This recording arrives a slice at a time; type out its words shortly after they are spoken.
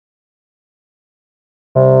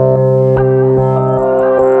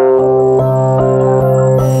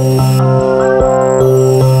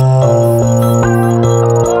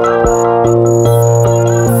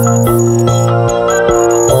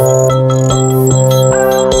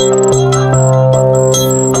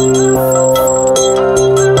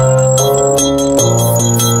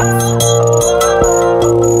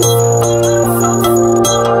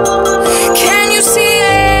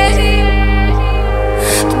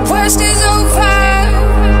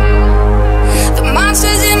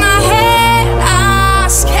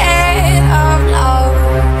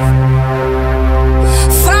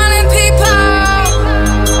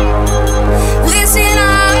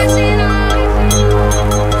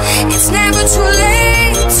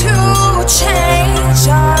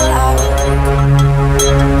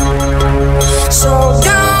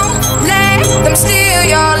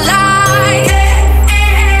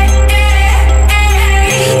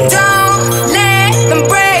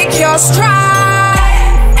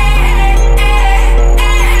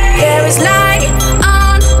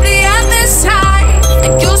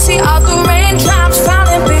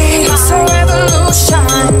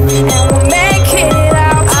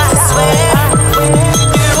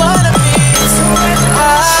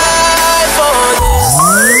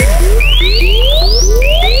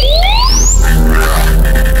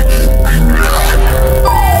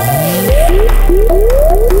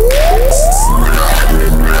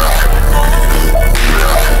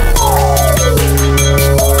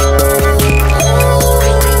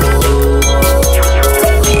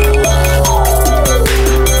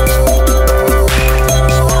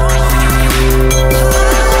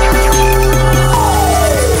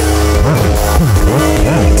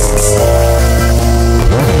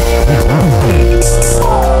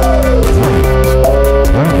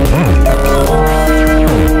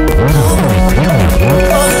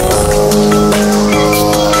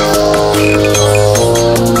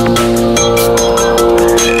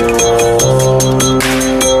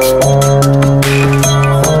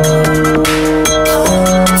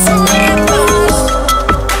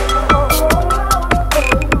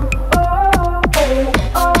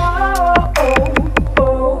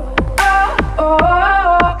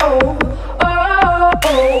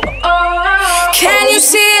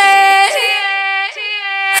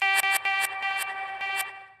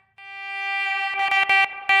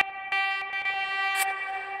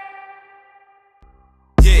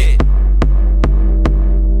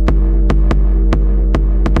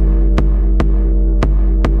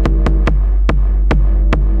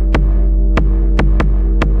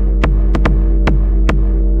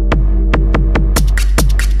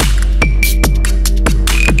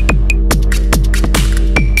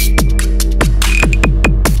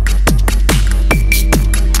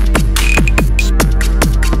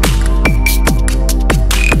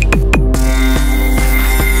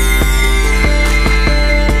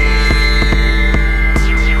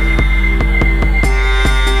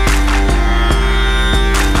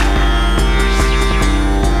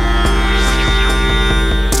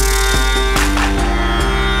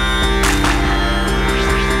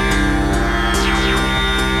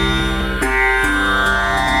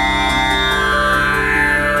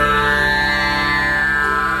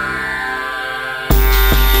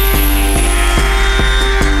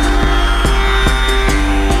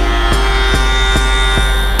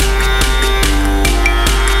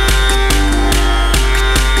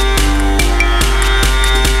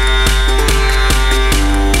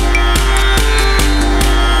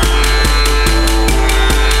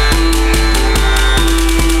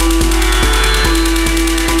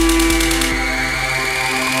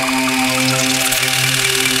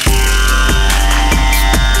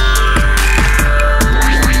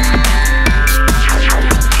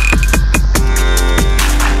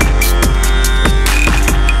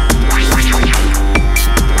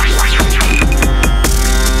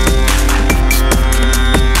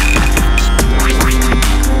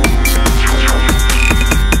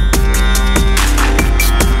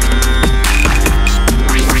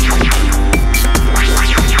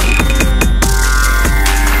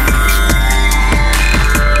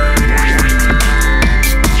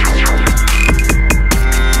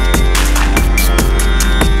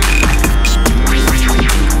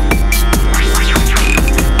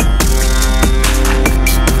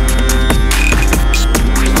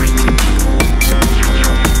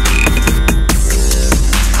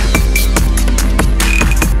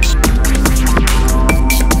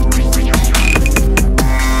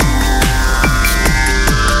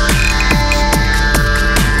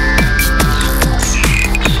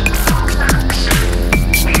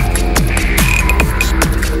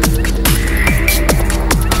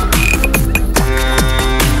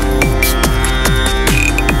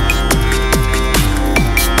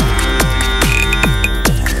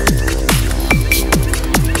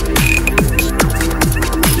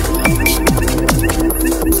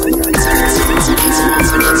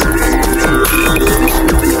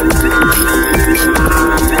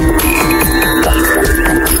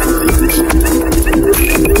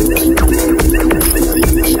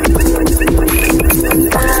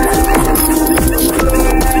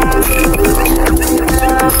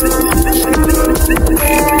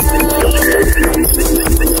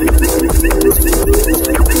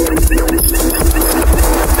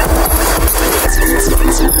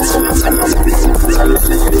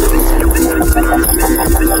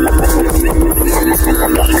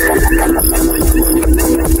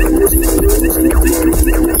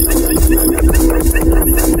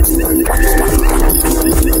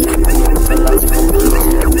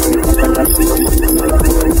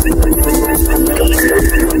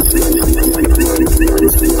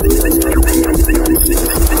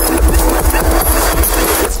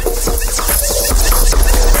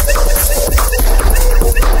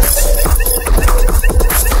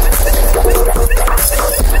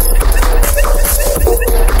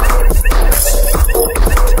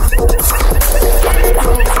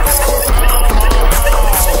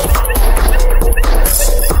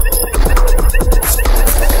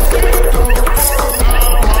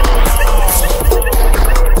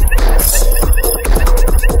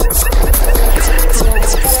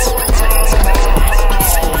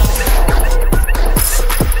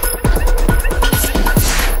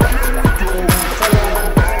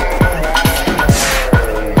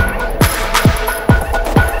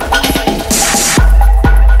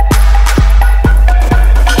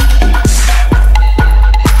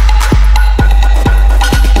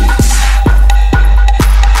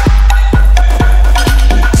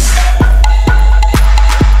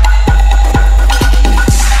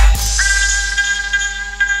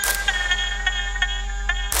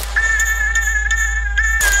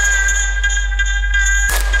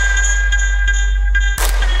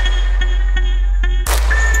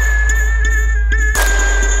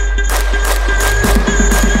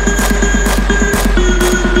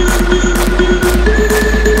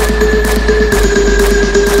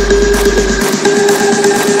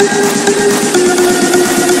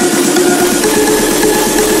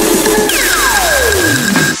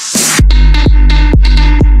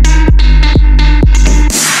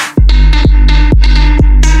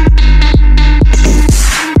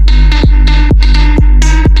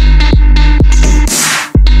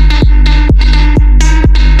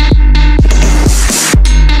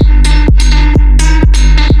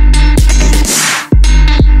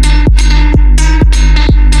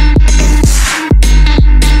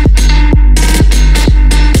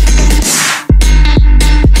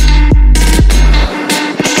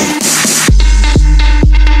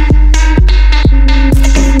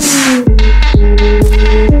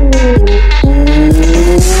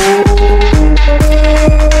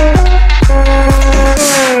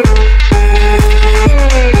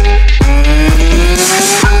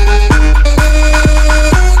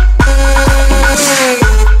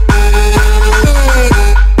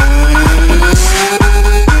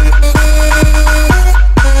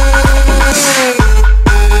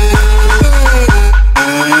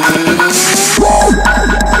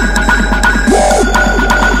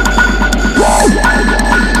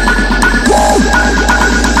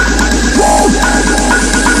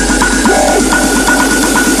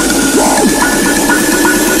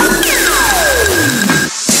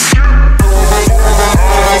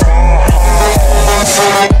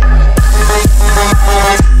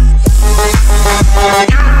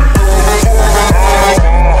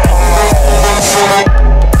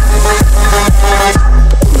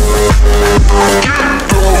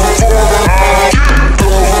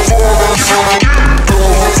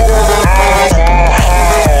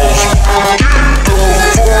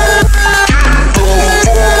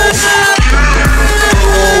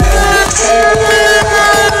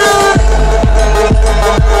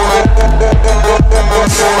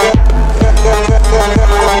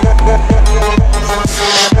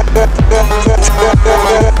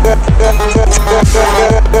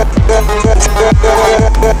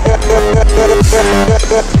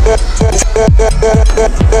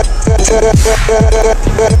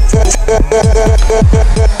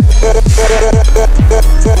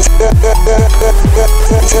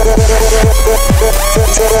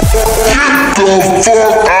the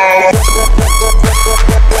fuck out.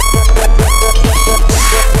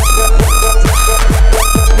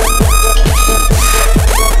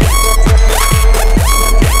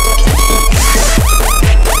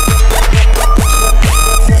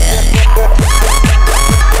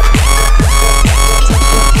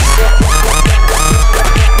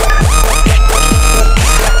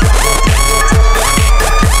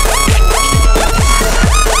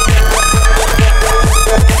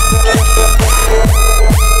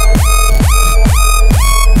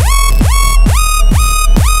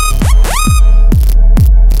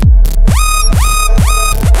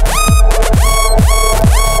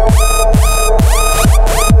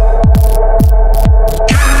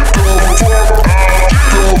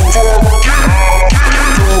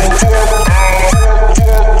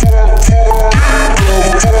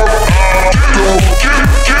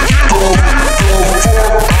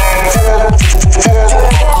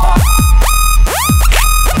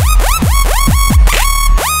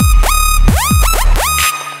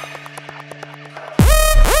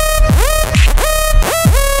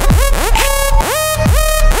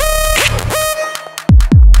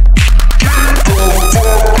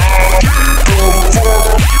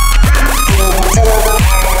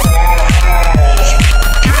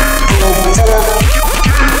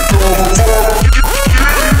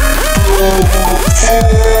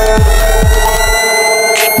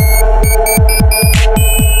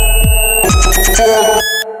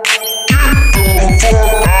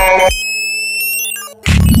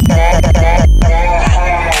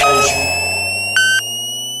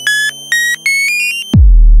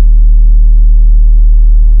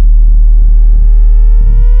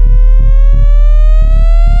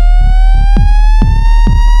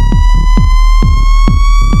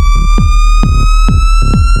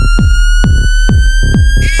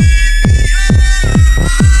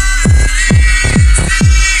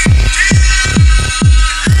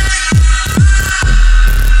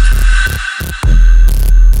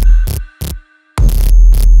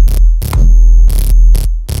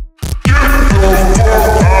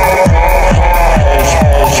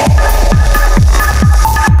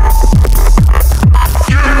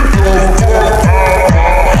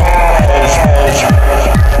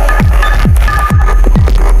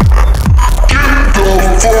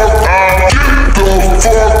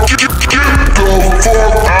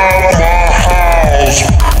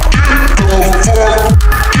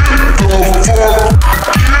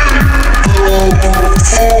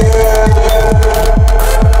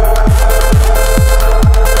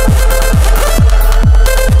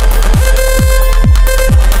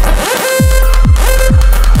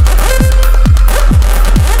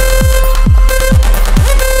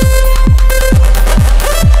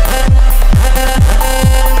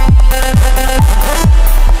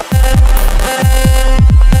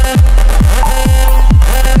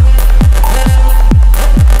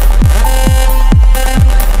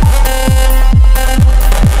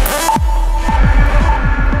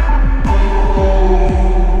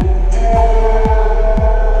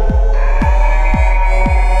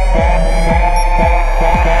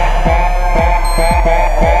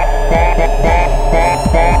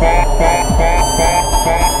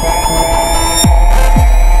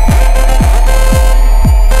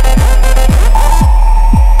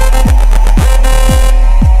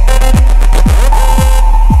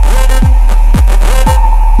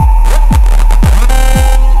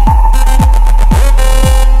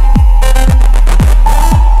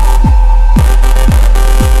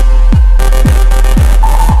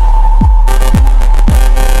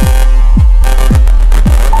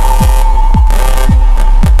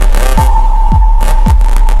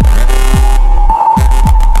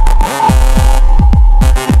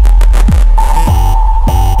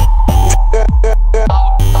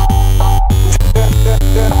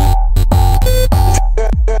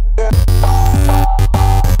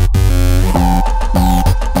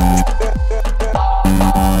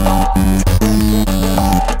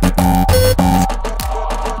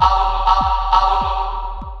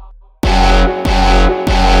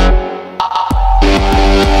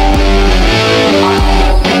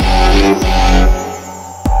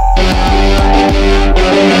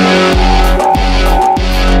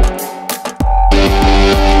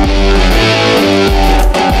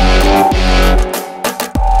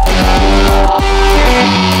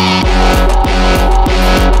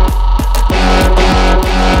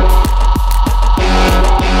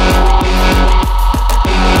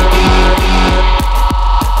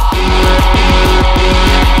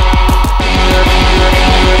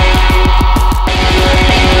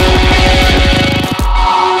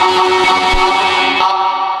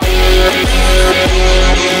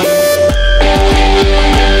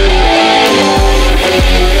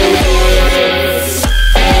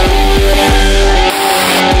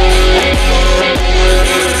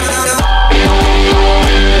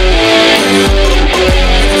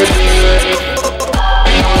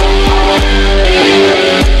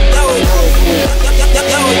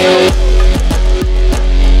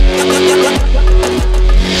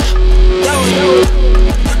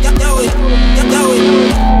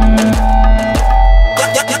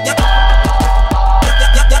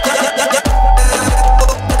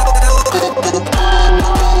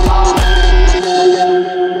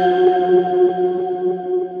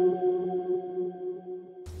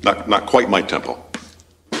 Not quite my tempo.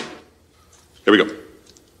 Here we go.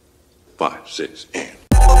 5, 6, and.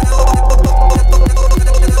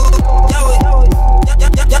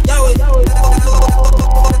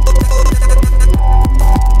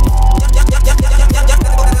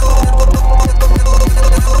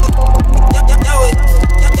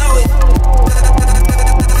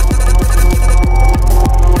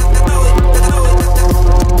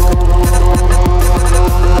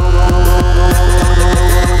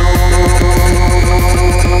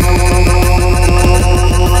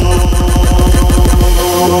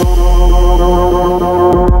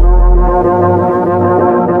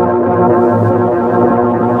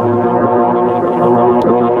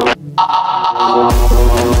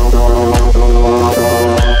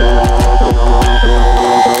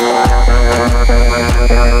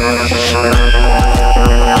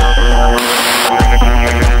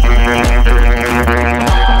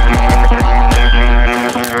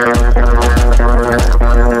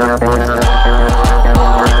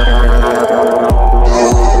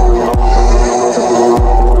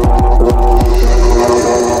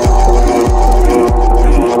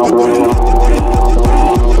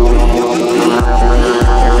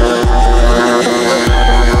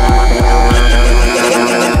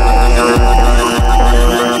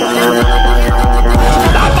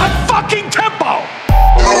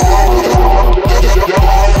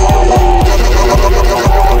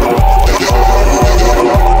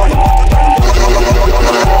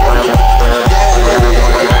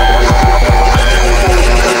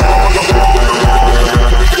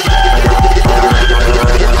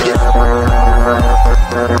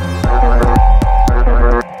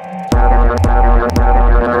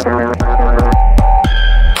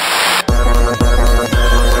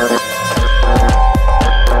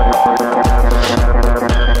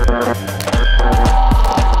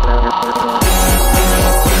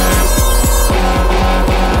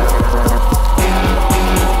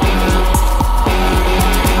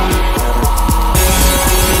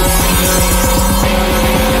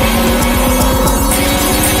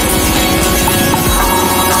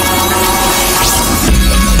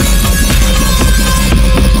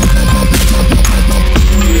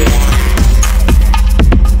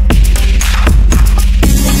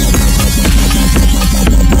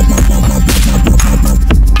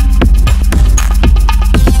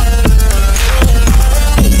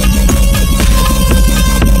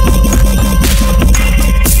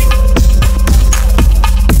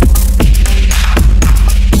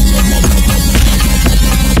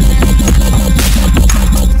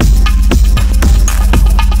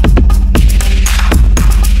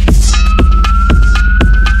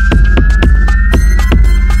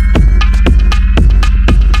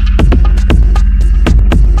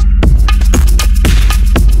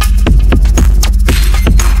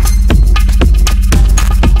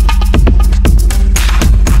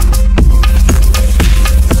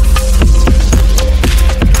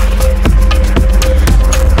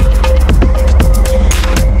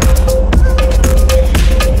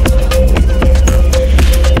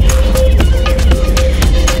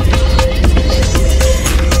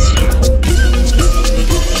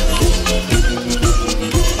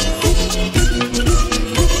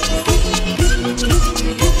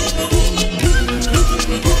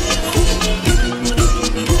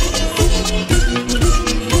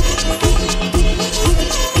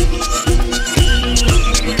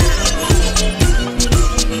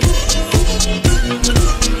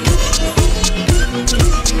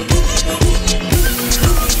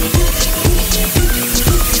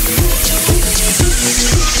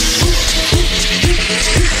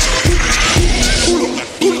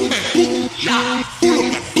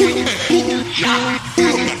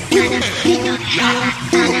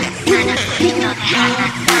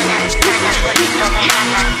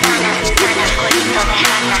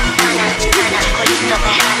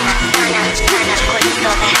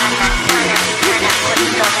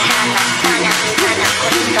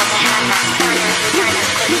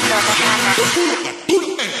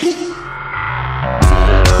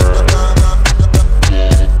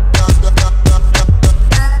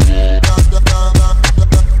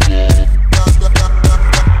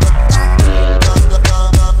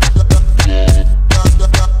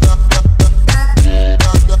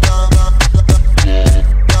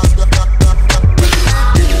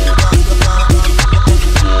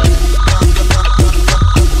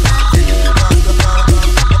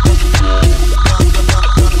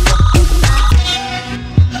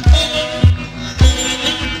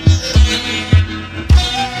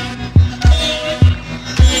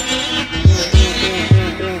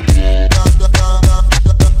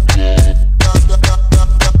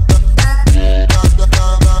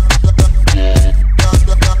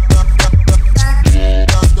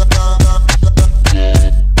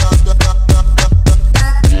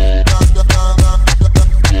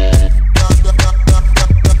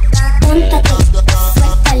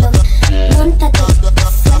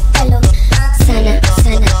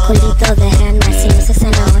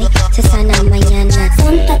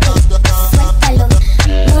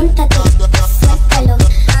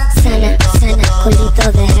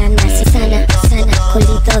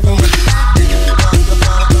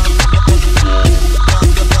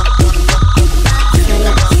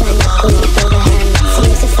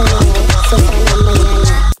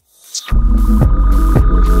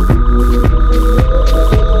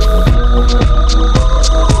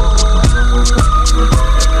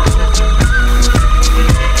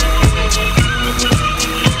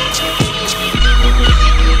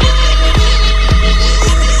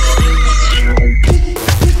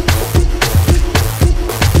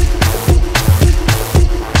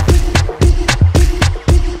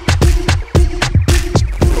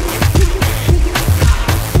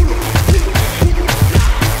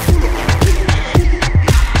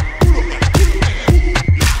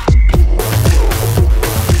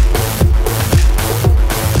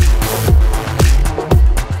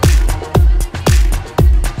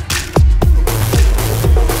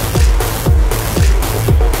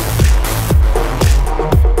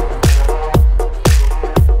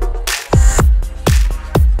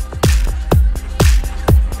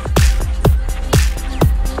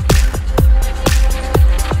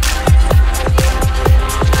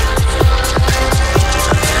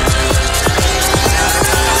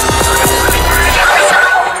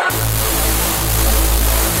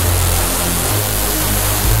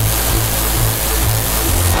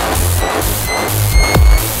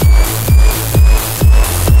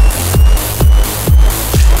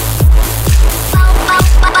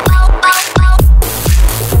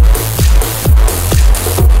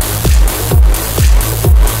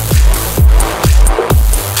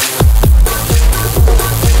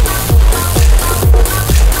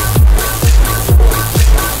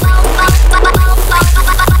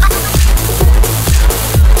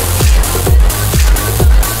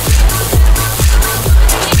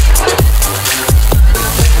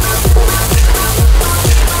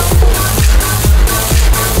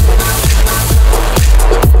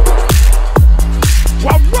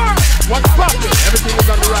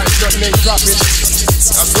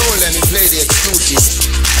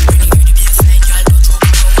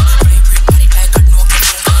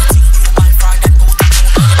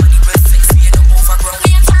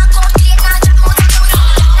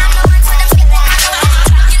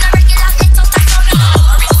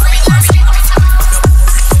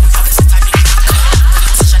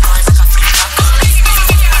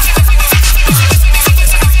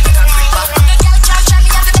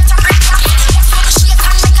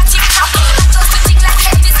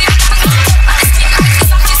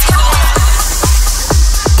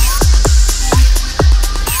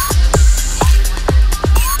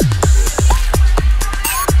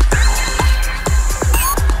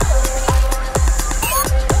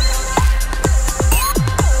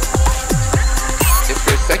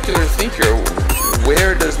 thinker,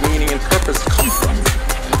 where does meaning and purpose come from?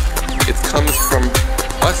 It comes from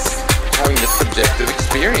us having a subjective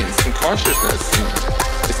experience and consciousness. And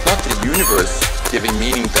it's not the universe giving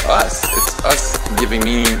meaning to us, it's us giving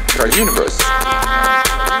meaning to our universe.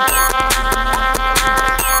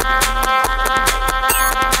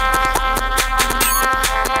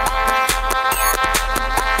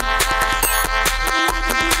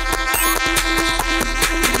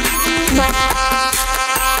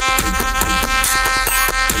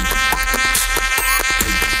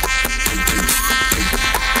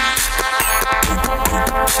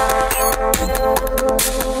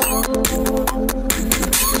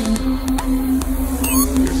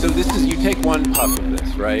 So this is, you take one puff of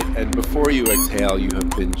this, right? And before you exhale, you have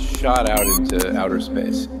been shot out into outer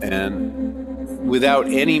space. And without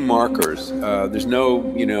any markers, there's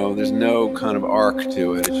no, you know, there's no kind of arc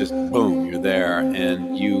to it. It's just boom, you're there.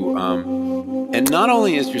 And you, and not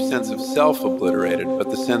only is your sense of self obliterated, but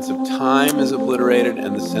the sense of time is obliterated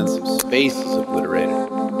and the sense of space is obliterated.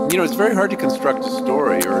 You know, it's very hard to construct a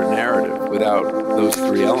story or a narrative without those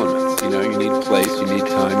three elements. You know, you need place, you need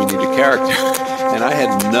time, you need a character. And I had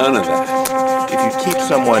none of that. If you teach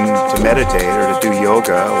someone to meditate or to do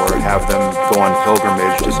yoga or have them go on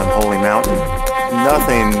pilgrimage to some holy mountain,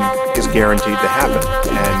 nothing is guaranteed to happen.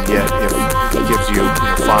 And yet, if it gives you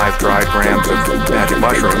 5 dry grams of magic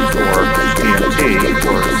mushrooms or DMT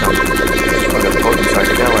or some other potent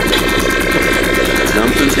psychedelic,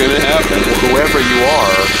 Something's gonna happen. Whoever you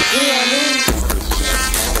are,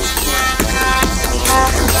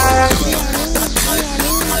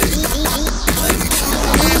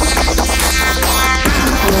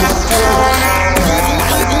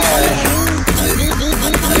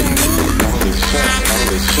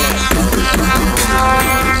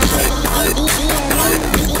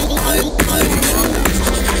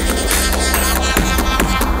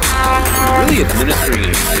 really administering an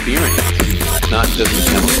experience, not just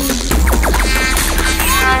a chemical.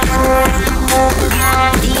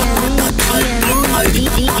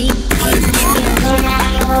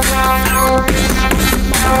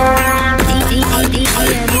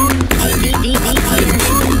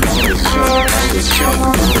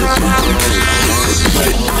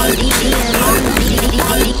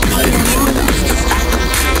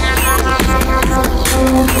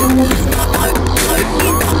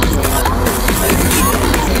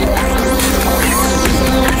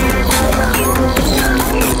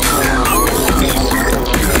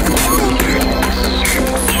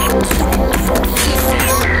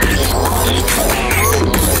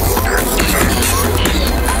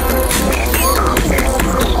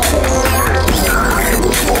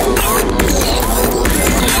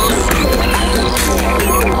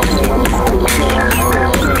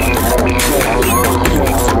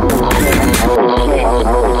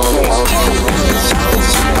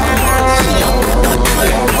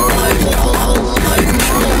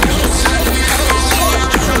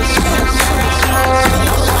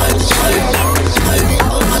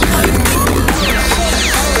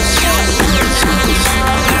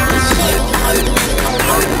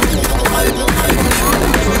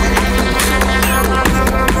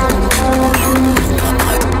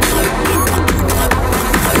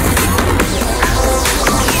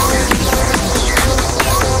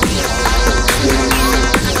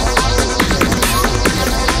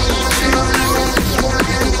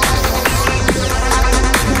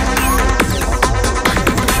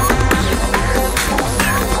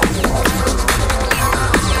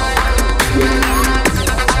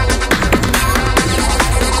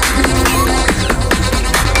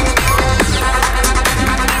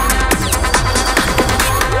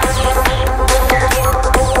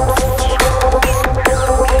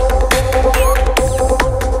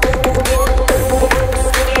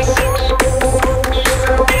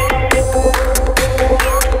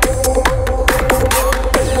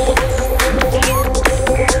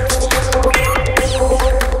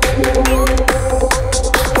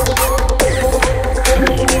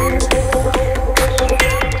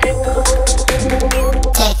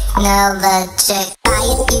 Technologic. Buy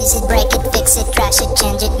it, use it, break it, fix it, trash it,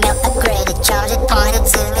 change it, melt, upgrade it, charge it, point it,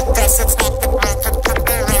 zoom it, press it, snap it, buy it,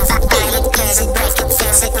 use it, break it,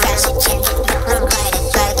 fix it, trash it, change it, melt, upgrade it,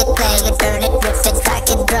 plug it, play it, burn it, rip it, crack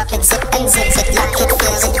it, drop it, zip and zip it, lock it,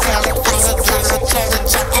 fill it, curl it, find it, use it, turn it,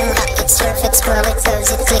 jump and lock it, surf it, scroll it,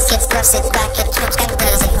 close it, click it, cross it, back it, twitch and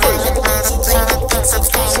close it, roll it, use it, bring it, fix it,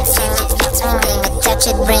 scan it, feel it, fix it, name it, touch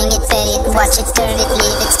it, bring it, pay it, watch it, turn it,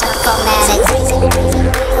 leave it, stop, format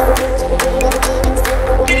it.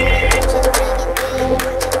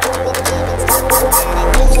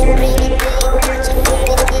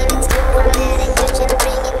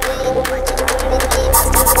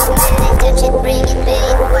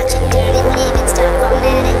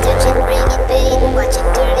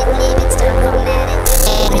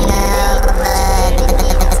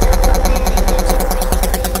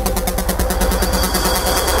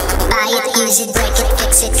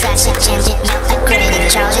 fix it, trash it, change it, melt, upgrade it,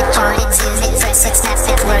 charge it, point it, zoom it, press it, snap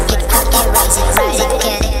it, work it, cut it, erase it, write it,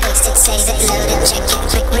 cut it, paste it, save it, load it, check it,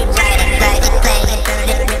 click, rewrite it, write it, play it, burn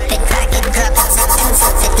it, rip it, crack it, drop it, zip it,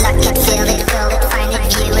 zip it, lock it, fill it, call it, find it,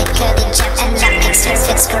 view it, curve it, jump and lock it, surf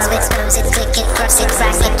it, scroll it, pose it, click it, cross it,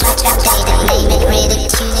 crack it, touch, update it, name it, read it,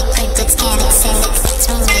 tune it, print it, scan it, send it,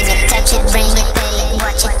 rename it, touch it, bring it, pay it,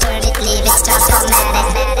 watch it, turn it, leave it, stop, format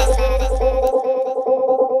it.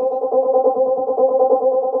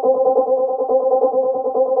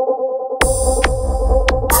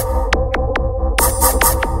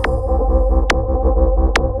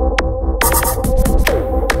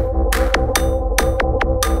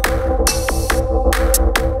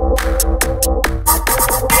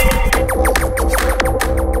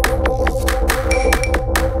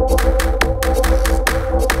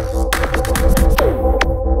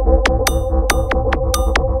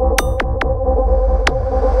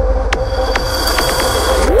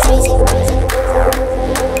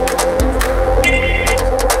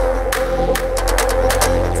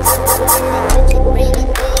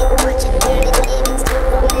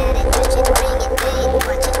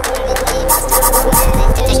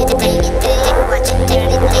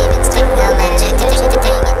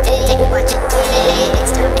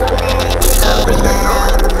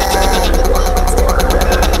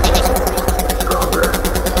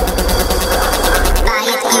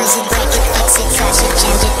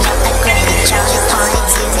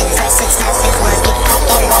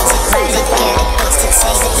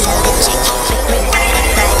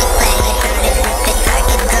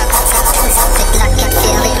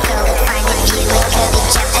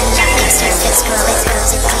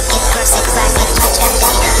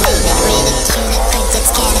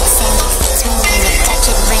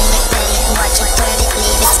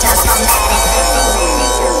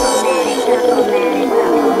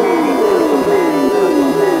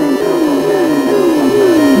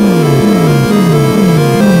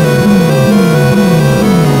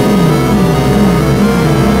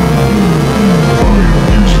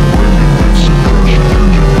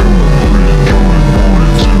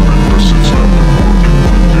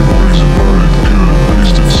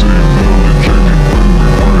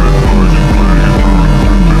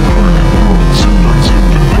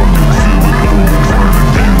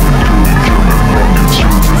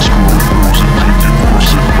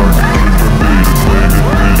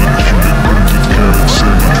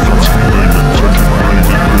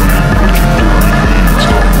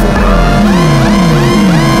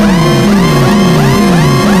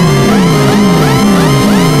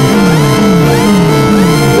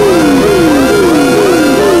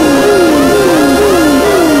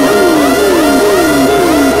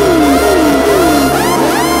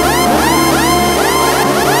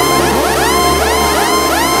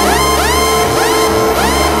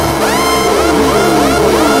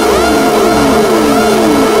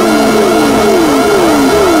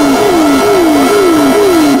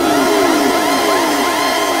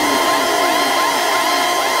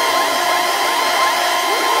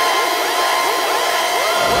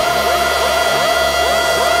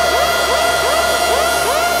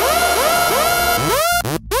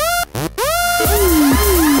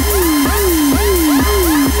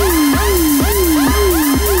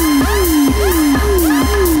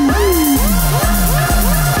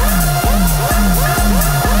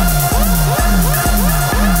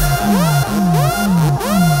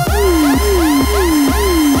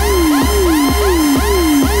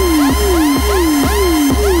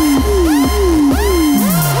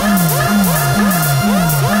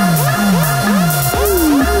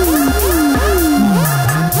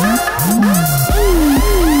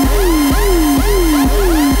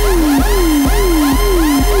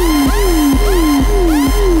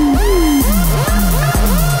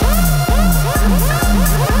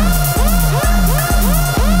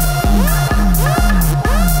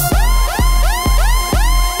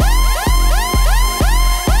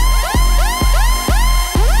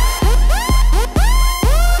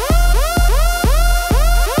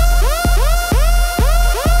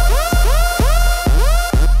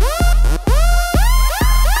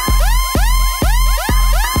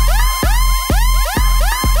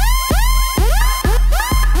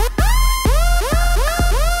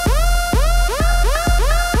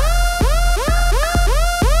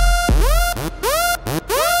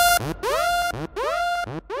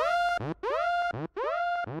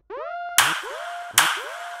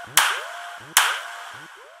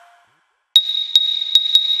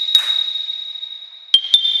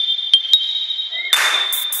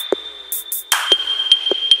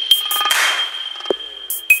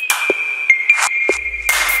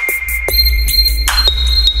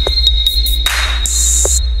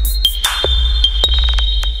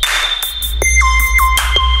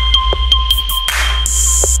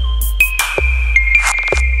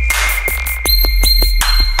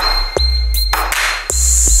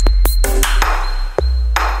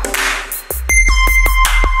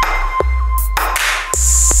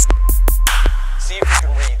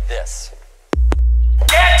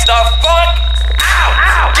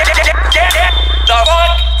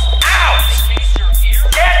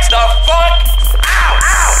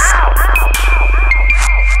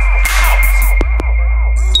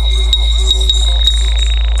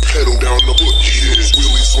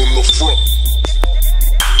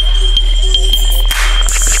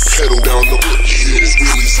 In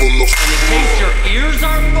case your ears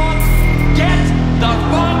are fucked, get the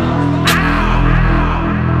fuck out!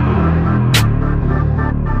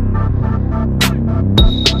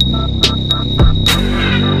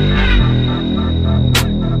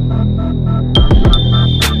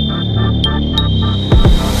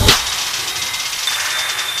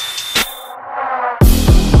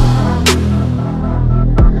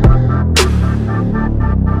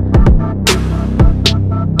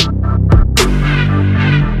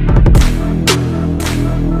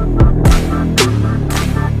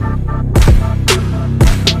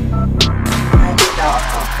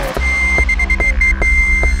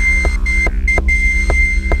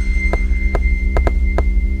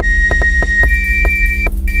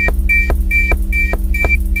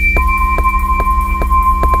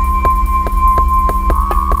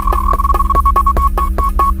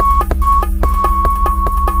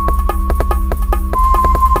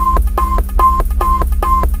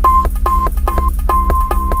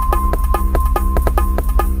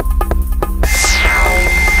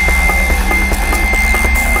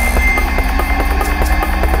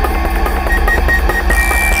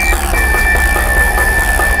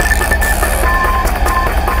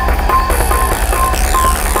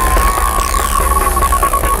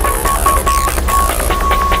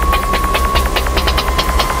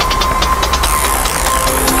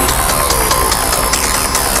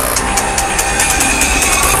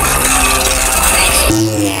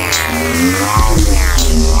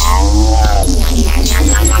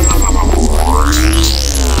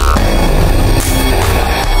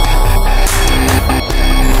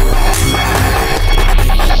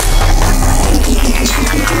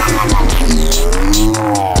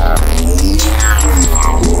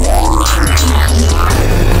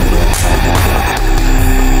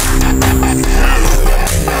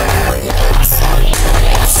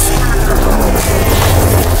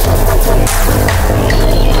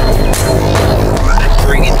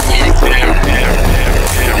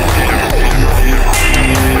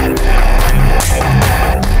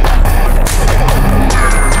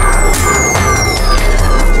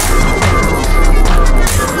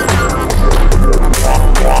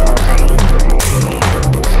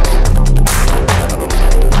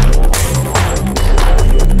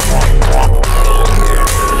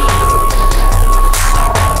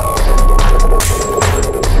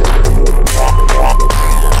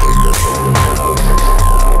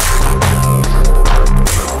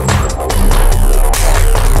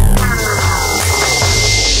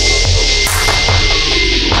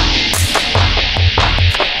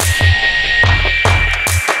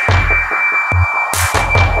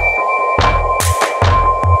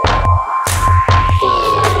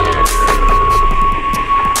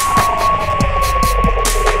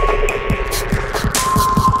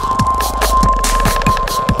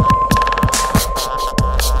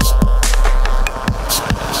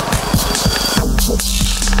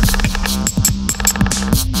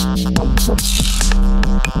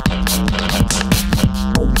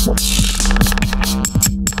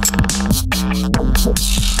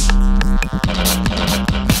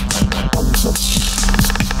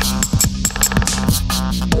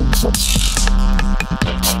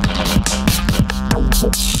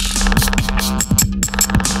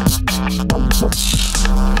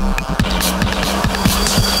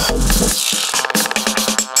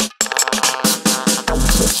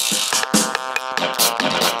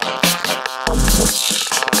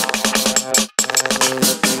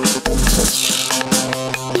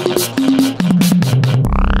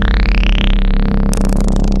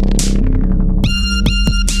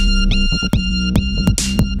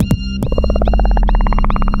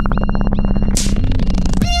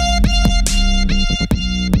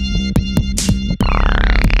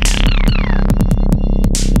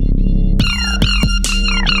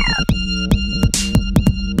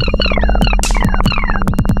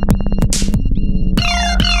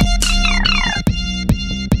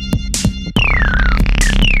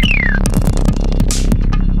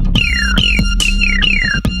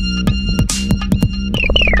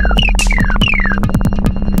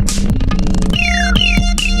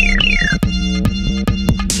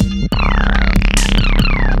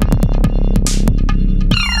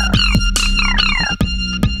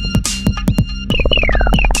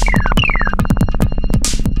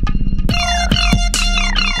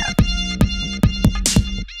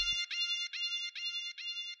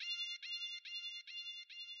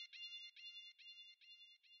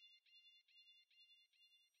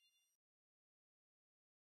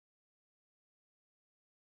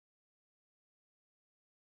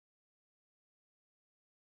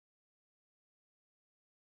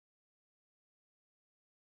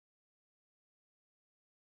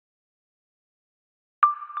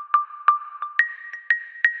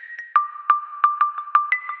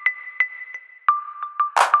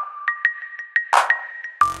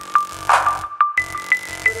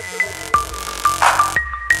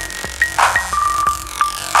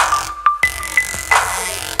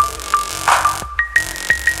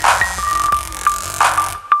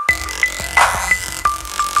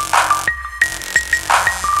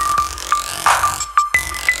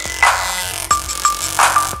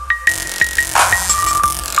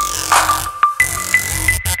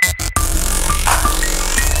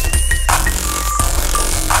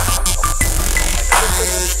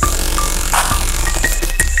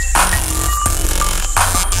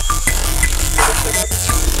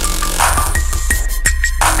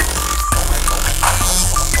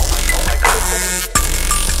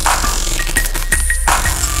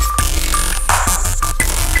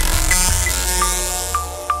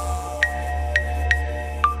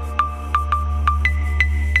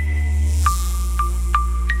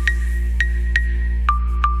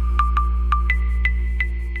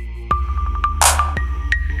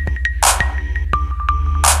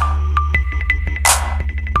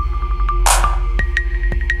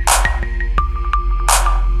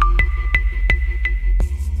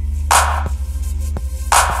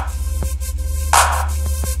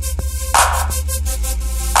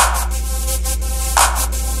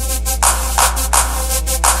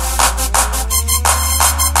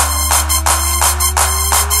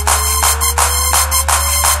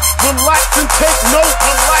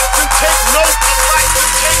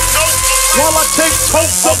 While I take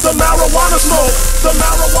totes of the marijuana smoke,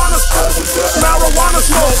 marijuana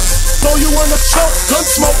smoke. Throw you in the choke, gun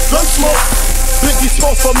smoke. Biggie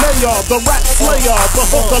smoke for mayor, the rat slayer, the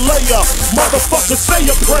hooker layer. Motherfucker, say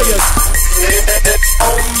your prayers.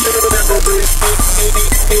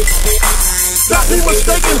 Not be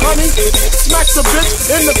mistaken, honey. Smack the bitch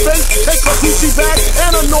in the face, take her Gucci bag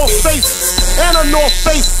and a North Face, and a North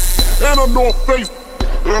Face, and a North Face,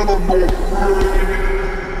 and a North Face.